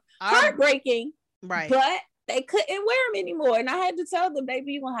anymore. Heartbreaking, right? But they couldn't wear them anymore. And I had to tell them,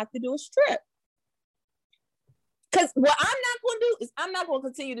 baby, you're going to have to do a strip. Because what I'm not going to do is I'm not going to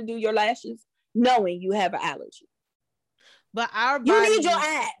continue to do your lashes knowing you have an allergy. But our bodies, you need your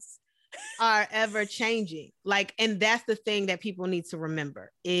ass, are ever changing. Like, and that's the thing that people need to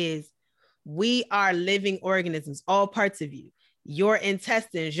remember is we are living organisms, all parts of you. Your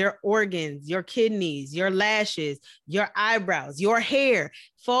intestines, your organs, your kidneys, your lashes, your eyebrows, your hair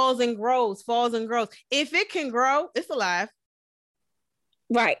falls and grows. If it can grow, it's alive.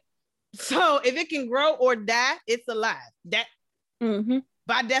 Right. So if it can grow or die, it's alive. That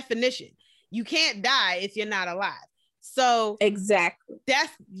by definition, you can't die if you're not alive. So exactly,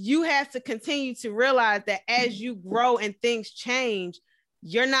 you have to continue to realize that as you grow and things change,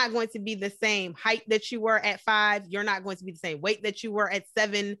 you're not going to be the same height that you were at 5. You're not going to be the same weight that you were at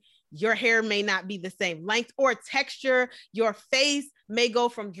 7. Your hair may not be the same length or texture. Your face may go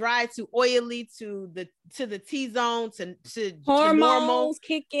from dry to oily to the T-zone to hormones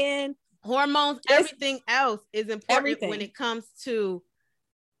kick in. Hormones, everything else is important when it comes to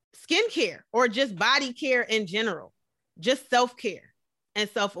skincare or just body care in general, just self-care and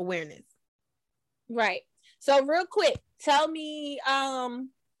self-awareness. Right. So real quick, tell me,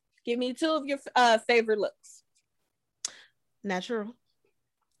 give me 2 of your favorite looks. Natural.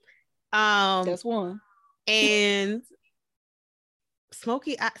 That's one. And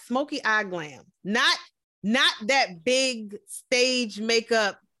smoky eye glam. Not that big stage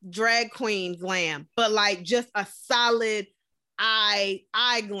makeup drag queen glam, but like just a solid eye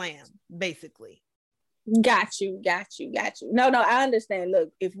glam, basically. Got you. No, I understand. Look,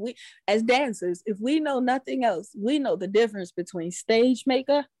 if we as dancers, if we know nothing else, we know the difference between stage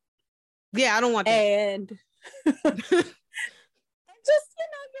makeup. Yeah, I don't want that. And just,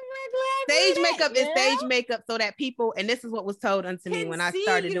 stage makeup is stage makeup so that people, and this is what was told unto me when I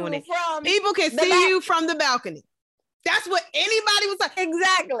started doing it. People can see you from the balcony. That's what anybody was like.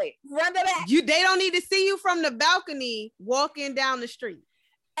 Exactly. From the back. They don't need to see you from the balcony walking down the street.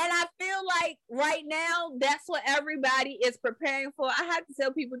 And I feel like right now, that's what everybody is preparing for. I have to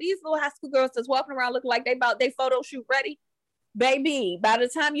tell people, these little high school girls that's walking around looking like they photo shoot ready. Baby, by the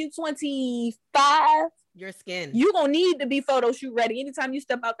time you're 25, Your skin. You're going to need to be photo shoot ready anytime you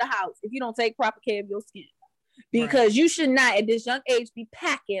step out the house if you don't take proper care of your skin. Because you should not, at this young age, be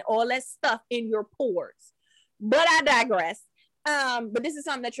packing all that stuff in your pores. But I digress. But this is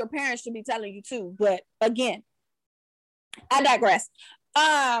something that your parents should be telling you too. But again, I digress.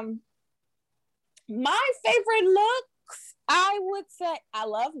 My favorite looks, I would say, I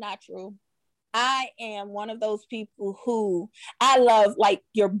love natural. I am one of those people who I love like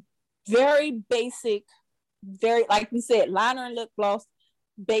your very basic, very, like we said, liner and lip gloss,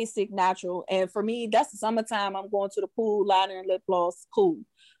 basic, natural. And for me, that's the summertime. I'm going to the pool, liner and lip gloss, cool.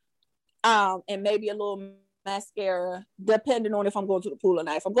 And maybe a little mascara, depending on if I'm going to the pool or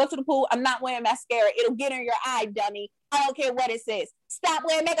not. If I'm going to the pool, I'm not wearing mascara. It'll get in your eye, dummy. I don't care what it says. Stop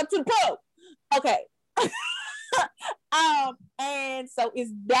wearing makeup to the pool. Okay. And so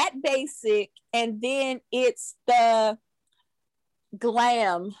it's that basic, and then it's the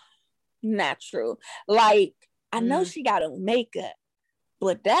glam natural. Like, I know she got on makeup,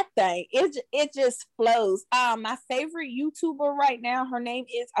 but that thing, it just flows. My favorite YouTuber right now, her name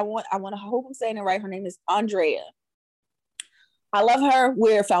is, I hope I'm saying it right. Her name is Andrea. I love her.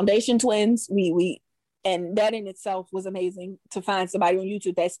 We're foundation twins. And that in itself was amazing to find somebody on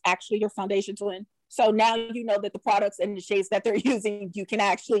YouTube that's actually your foundation twin. So now you know that the products and the shades that they're using, you can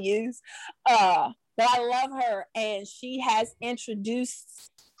actually use. But I love her, and she has introduced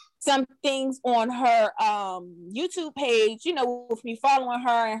some things on her YouTube page, you know, with me following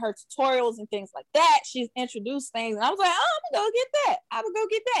her and her tutorials and things like that. She's introduced things, and I was like, oh, I'm gonna go get that. I would go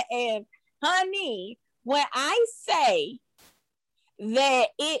get that. And honey, when I say that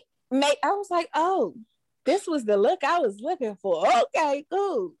I was like, oh, this was the look I was looking for. Okay,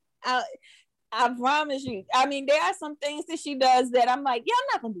 cool. I promise you. I mean, there are some things that she does that I'm like, yeah, I'm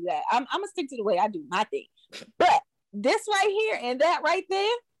not gonna do that. I'm gonna stick to the way I do my thing. But this right here and that right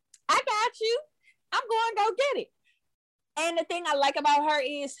there, I got you. I'm going to go get it. And the thing I like about her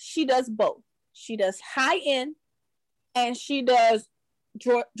is she does both. She does high end and she does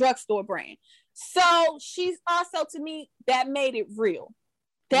drugstore brand. So she's also, to me, that made it real.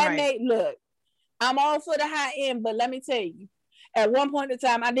 That made, look, I'm all for the high end, but let me tell you, at one point in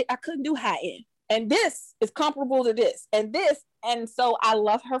time, I couldn't do high end. And this is comparable to this and this. And so I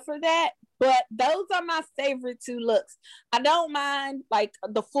love her for that. But those are my favorite two looks. I don't mind like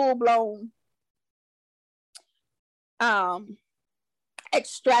the full-blown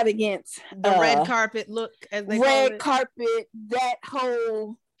extravagant. The red carpet look, as they call it. Red carpet, that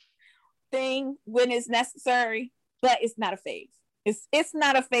whole thing when it's necessary, but it's not a fave. It's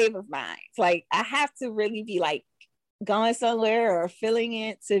not a fave of mine. It's like I have to really be like going somewhere or feeling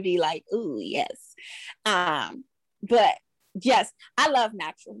it to be like, ooh, yes. But yes, I love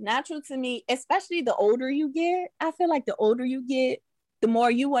natural. Natural to me, especially the older you get, I feel like the older you get, the more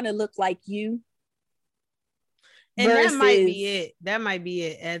you want to look like you. And that might be it. That might be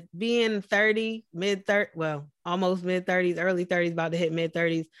it. At being 30, almost mid-30s, early 30s, about to hit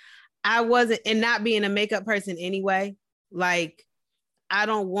mid-30s, I wasn't, and not being a makeup person anyway, like, I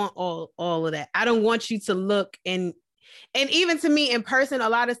don't want all of that. I don't want you to look, and even to me in person, a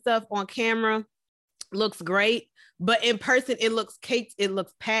lot of stuff on camera looks great, but in person, it looks caked, it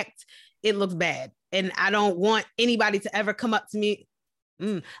looks packed, it looks bad. And I don't want anybody to ever come up to me.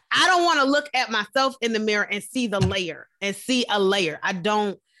 I don't want to look at myself in the mirror and see a layer. A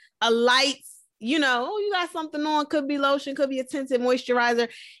light, you know, you got something on, could be lotion, could be a tinted moisturizer.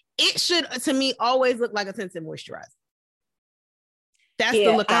 It should, to me, always look like a tinted moisturizer. That's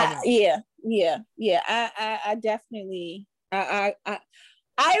the look I want. Yeah. I definitely, I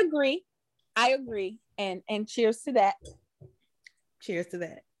agree. I agree. And cheers to that. Cheers to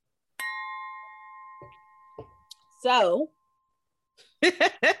that. So this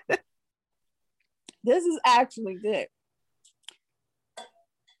is actually good.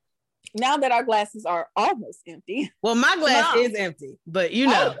 Now that our glasses are almost empty. Well, my glass is empty, but you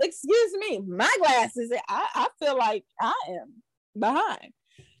know. Oh, excuse me. My glass is, I feel like I am behind.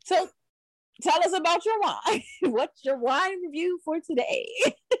 So tell us about your wine. What's your wine review for today?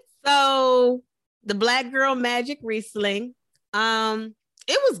 So the Black Girl Magic Riesling. It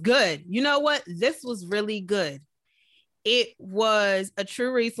was good. You know what? This was really good. It was a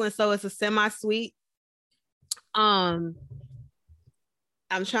true Riesling, so it's a semi-sweet. I'm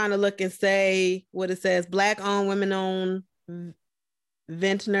trying to look and say what it says. Black-owned, women-owned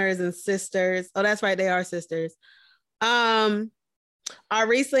vintners and sisters. Oh, that's right. They are sisters. Our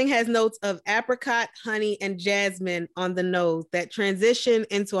Riesling has notes of apricot, honey, and jasmine on the nose that transition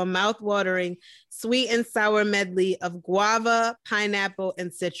into a mouth-watering sweet and sour medley of guava, pineapple,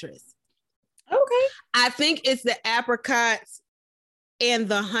 and citrus. Okay. I think it's the apricots and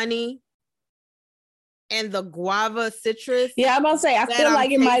the honey and the guava citrus. Yeah, I'm about to say, I feel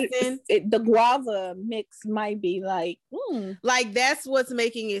like the guava mix might be like, like that's what's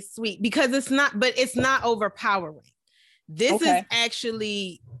making it sweet, because it's not overpowering. This is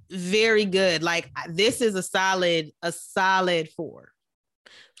actually very good. Like this is a solid 4.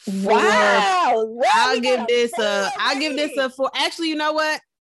 Wow. I'll give this a 4. Actually, you know what?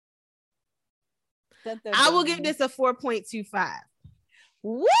 I will give this a 4.25.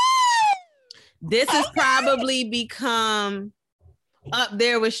 Woo! This has probably become up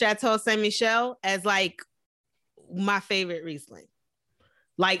there with Chateau Saint Michel as like my favorite Riesling.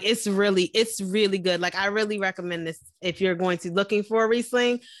 Like it's really good. Like I really recommend this if you're looking for a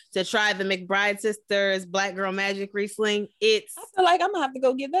Riesling, to try the McBride Sisters Black Girl Magic Riesling. I feel like I'm gonna have to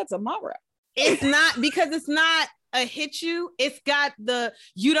go get that tomorrow. It's not, because it's not a hit you. It's got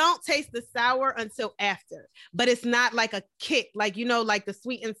you don't taste the sour until after, but it's not like a kick, like, you know, like the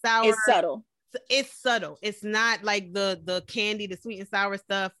sweet and sour. It's subtle. It's subtle. It's not like the candy, the sweet and sour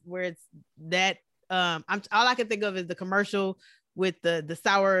stuff where it's that. All I can think of is the commercial with the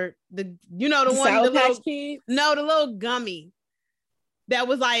sour, the one, Sour the Patch Kids? No, the little gummy that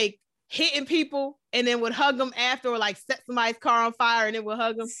was like hitting people and then would hug them after, or like set somebody's car on fire and then would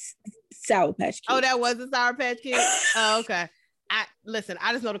hug them. Sour Patch Kids. Oh, that was a Sour Patch Kid. Oh, okay. I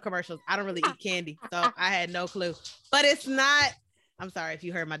just know the commercials. I don't really eat candy, so I had no clue. But it's not. I'm sorry if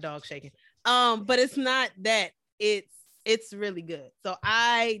you heard my dog shaking. But it's not that. It's really good. So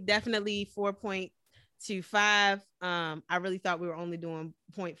I definitely 4.25. I really thought we were only doing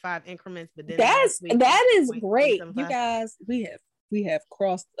 0.5 increments, but then that is great. You guys, we have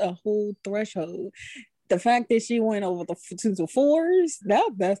crossed a whole threshold. The fact that she went over the 4s,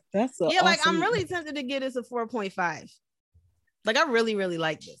 that's yeah. Awesome. Like I'm really tempted to get this a 4.5. Like I really, really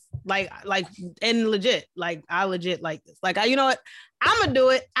like this. Like and legit. Like I legit like this. Like you know what? I'm gonna do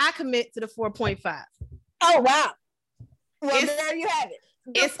it. I commit to the 4.5. Oh wow. Well, there you have it.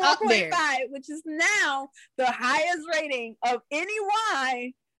 It's up there, which is now the highest rating of any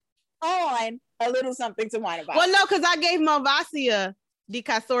wine on A Little Something to Wine About. Well, no, because I gave Malvasia di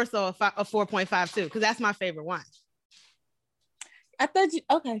Casorso a 4.5 too, because that's my favorite wine. I thought you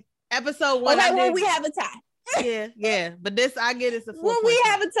okay. Episode 1. Okay, well, we have a tie. Yeah. But this, I get it's a 4.5. Well, we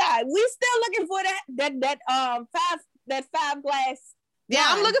have a tie. We still looking for that 5 glass. Yeah,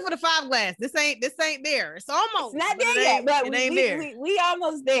 I'm looking for the 5 glass. This ain't there. It's almost. It's not there yet, but it ain't there. We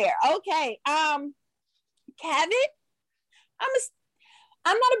almost there. Okay. Kevin,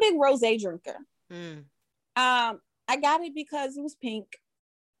 I'm not a big rosé drinker. I got it because it was pink.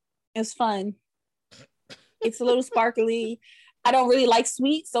 It's fun. It's a little sparkly. I don't really like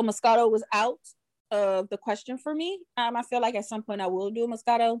sweet, so Moscato was out of the question for me. I feel like at some point I will do a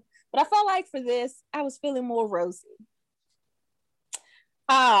Moscato, but I felt like for this, I was feeling more rosy.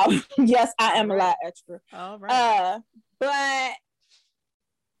 Yes, I am a lot extra. All right. But I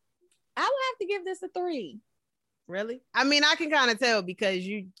would have to give this a 3. Really? I mean, I can kind of tell because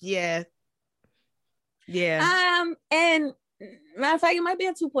yeah. And matter of fact, it might be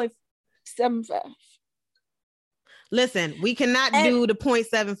a 2.75. Listen, we cannot do the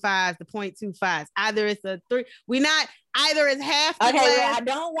 0.75s, the 0.25s. Either it's a 3. Either it's half the glass. Well, I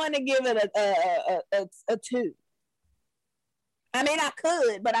don't want to give it a 2. I mean, I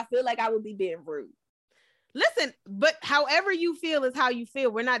could, but I feel like I would be being rude. Listen, but however you feel is how you feel.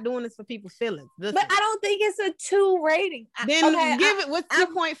 We're not doing this for people's feelings. Listen. But I don't think it's a 2 rating. Then give it, what's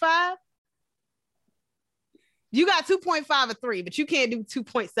 2.5? You got 2.5 or 3, but you can't do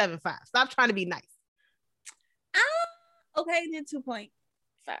 2.75. Stop trying to be nice. Okay, then 2.5.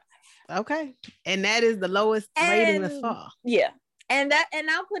 Okay. And that is the lowest rating thus far. Yeah. And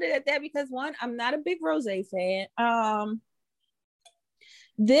I'll put it at that because one, I'm not a big rosé fan.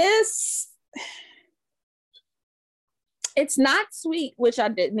 This, it's not sweet, which I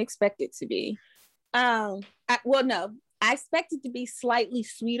didn't expect it to be. No, I expect it to be slightly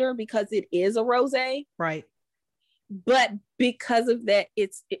sweeter because it is a rosé. Right. But because of that,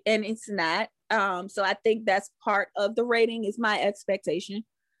 it's not. So I think that's part of the rating is my expectation.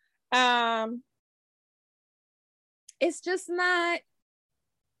 It's just not.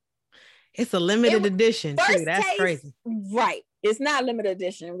 It's a limited edition too. That's taste, crazy. Right. It's not limited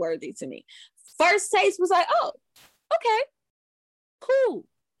edition worthy to me. First taste was like, oh, okay, cool.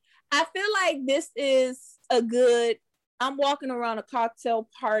 I feel like this is a good, I'm walking around a cocktail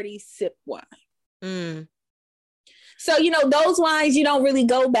party sip wine. So, those wines, you don't really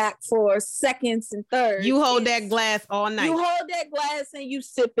go back for seconds and thirds. You hold that glass all night. You hold that glass and you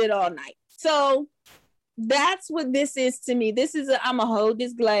sip it all night. So that's what this is to me. This is I'm going to hold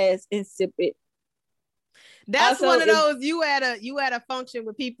this glass and sip it. That's also, one of those you at a function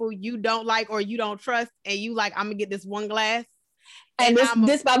with people you don't like or you don't trust, and you like, I'm gonna get this one glass, and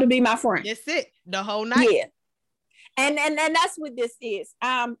this about to be my friend. That's it, the whole night. Yeah, and that's what this is.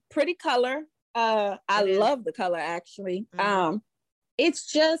 Pretty color. I love the color actually. Mm-hmm.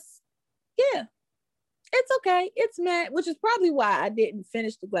 It's just, yeah, it's okay. It's matte, which is probably why I didn't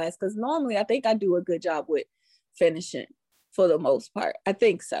finish the glass, because normally I think I do a good job with finishing for the most part. I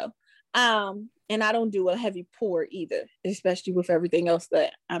think so. And I don't do a heavy pour either, especially with everything else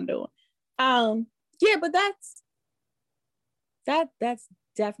that I'm doing. Yeah, but that's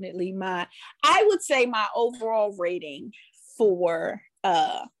definitely I would say my overall rating for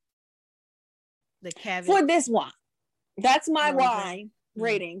the caveat for this wine. That's my wine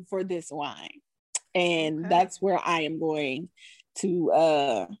rating for this wine. And that's where I am going to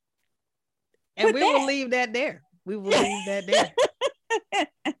and we will leave that there. We will leave that there.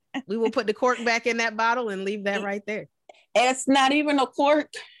 We will put the cork back in that bottle and leave that right there. It's not even a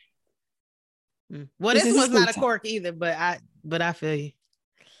cork. Well, this was not a cork either, but I feel you.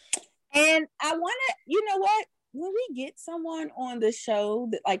 And I want to, you know what? When we get someone on the show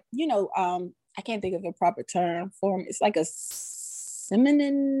that, like, you know, I can't think of a proper term for them. It's like a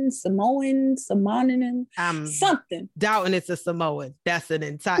Samoan, something. Doubting it's a Samoan. That's an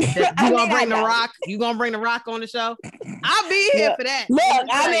entire. You gonna bring the Rock? You gonna bring the Rock on the show? I'll be here for that. Look,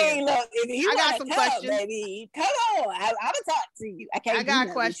 if you I got some questions, baby. Come on, I'm gonna talk to you. I got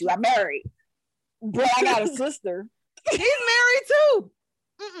questions. I'm married, but I got a sister. He's married too.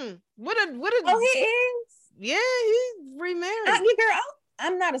 What a. Oh, he is. Yeah, he's remarried.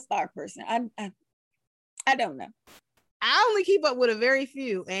 I'm not a star person. I don't know. I only keep up with a very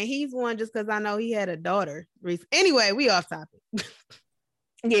few, and he's one just because I know he had a daughter. Anyway, we off topic.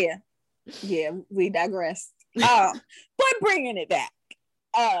 Yeah, we digress. But bringing it back,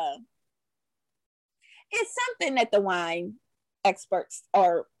 it's something that the wine experts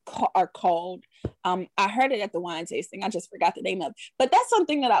are called. I heard it at the wine tasting. I just forgot the name of it. But that's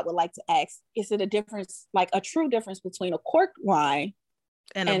something that I would like to ask. Is it a difference, like a true difference between a corked wine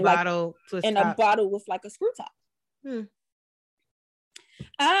and a bottle and a bottle with like a screw top?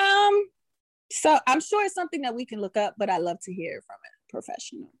 So I'm sure it's something that we can look up, but I love to hear from a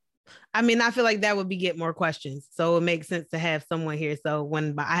professional. I mean, I feel like that would get more questions, so it makes sense to have someone here. So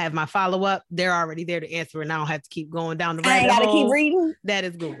when I have my follow-up, they're already there to answer, and I don't have to keep going down the rabbit hole. I gotta keep reading. That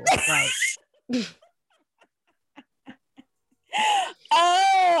is Google, right?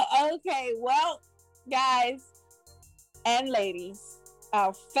 Oh, okay. Well, guys and ladies,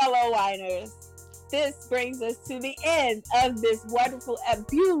 our fellow winers, this brings us to the end of this wonderful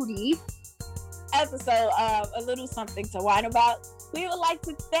beauty episode of A Little Something to Wine About. We would like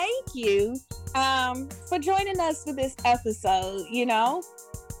to thank you for joining us for this episode, you know.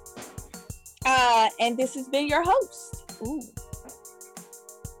 And this has been your host,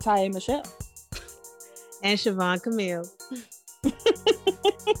 Taya Michelle. And Siobhan Camille.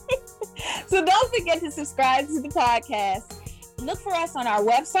 So don't forget to subscribe to the podcast. Look for us on our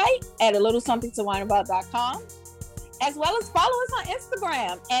website at alittlesomethingtowineabout.com, as well as follow us on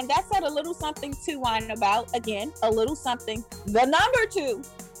Instagram, and that's at A Little Something to Wine About. Again, A Little Something, the number 2,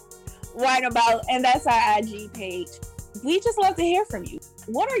 Wine About, and that's our IG page. We just love to hear from you.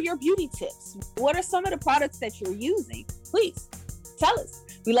 What are your beauty tips? What are some of the products that you're using? Please tell us.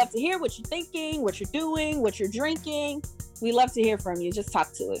 We love to hear what you're thinking, what you're doing, what you're drinking. We love to hear from you. Just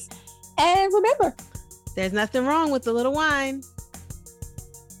talk to us. And remember, there's nothing wrong with a little wine.